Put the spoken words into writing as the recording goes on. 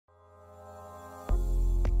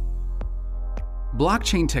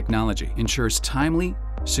Blockchain technology ensures timely,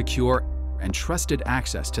 secure, and trusted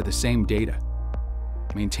access to the same data.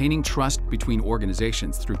 Maintaining trust between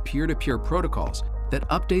organizations through peer-to-peer protocols that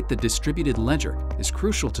update the distributed ledger is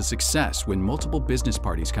crucial to success when multiple business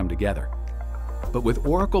parties come together. But with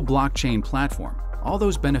Oracle Blockchain Platform, all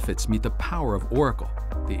those benefits meet the power of Oracle,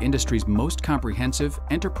 the industry's most comprehensive,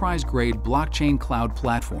 enterprise-grade blockchain cloud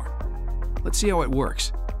platform. Let's see how it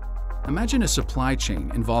works. Imagine a supply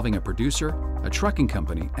chain involving a producer, a trucking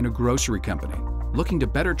company, and a grocery company looking to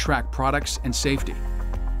better track products and safety.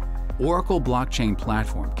 Oracle Blockchain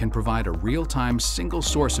Platform can provide a real-time single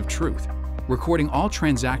source of truth, recording all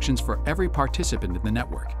transactions for every participant in the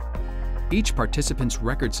network. Each participant's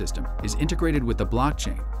record system is integrated with the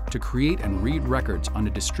blockchain to create and read records on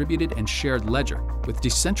a distributed and shared ledger with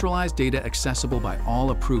decentralized data accessible by all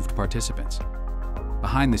approved participants.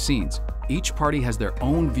 Behind the scenes, each party has their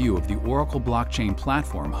own view of the Oracle Blockchain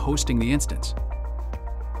Platform hosting the instance.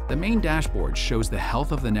 The main dashboard shows the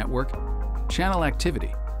health of the network, channel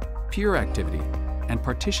activity, peer activity, and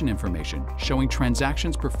partition information showing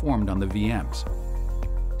transactions performed on the VMs.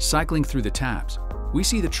 Cycling through the tabs, we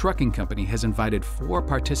see the trucking company has invited 4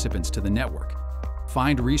 participants to the network.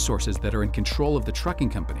 Find resources that are in control of the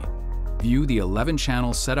trucking company, view the 11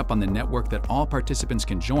 channels set up on the network that all participants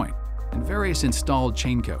can join, and various installed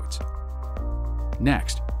chain codes.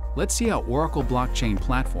 Next, let's see how Oracle Blockchain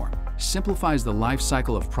Platform simplifies the life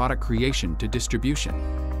cycle of product creation to distribution.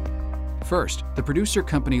 First, the producer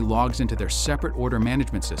company logs into their separate order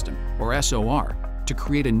management system, or SOR, to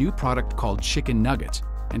create a new product called chicken nuggets,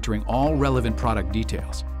 entering all relevant product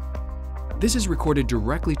details. This is recorded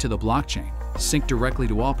directly to the blockchain, synced directly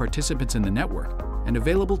to all participants in the network, and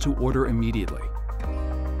available to order immediately.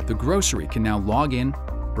 The grocery can now log in,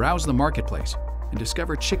 browse the marketplace, and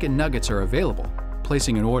discover chicken nuggets are available,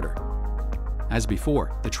 placing an order. As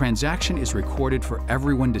before, the transaction is recorded for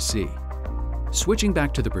everyone to see. Switching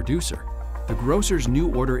back to the producer, the grocer's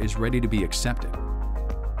new order is ready to be accepted.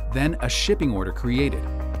 Then a shipping order created.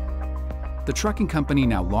 The trucking company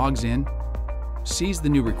now logs in, sees the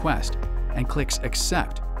new request, and clicks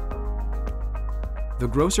Accept. The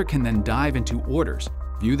grocer can then dive into orders,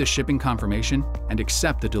 view the shipping confirmation, and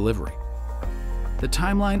accept the delivery. The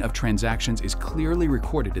timeline of transactions is clearly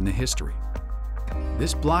recorded in the history.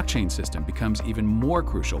 This blockchain system becomes even more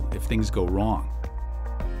crucial if things go wrong.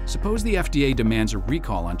 Suppose the FDA demands a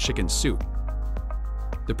recall on chicken soup.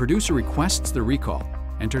 The producer requests the recall,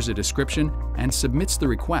 enters a description, and submits the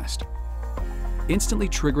request, instantly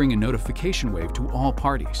triggering a notification wave to all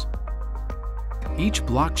parties. Each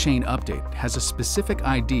blockchain update has a specific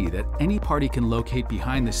ID that any party can locate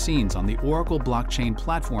behind the scenes on the Oracle Blockchain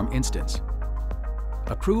Platform instance.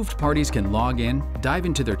 Approved parties can log in, dive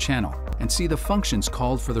into their channel, and see the functions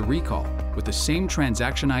called for the recall with the same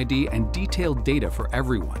transaction ID and detailed data for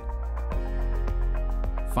everyone.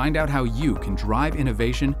 Find out how you can drive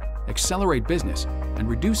innovation, accelerate business, and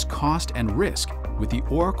reduce cost and risk with the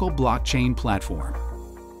Oracle Blockchain Platform.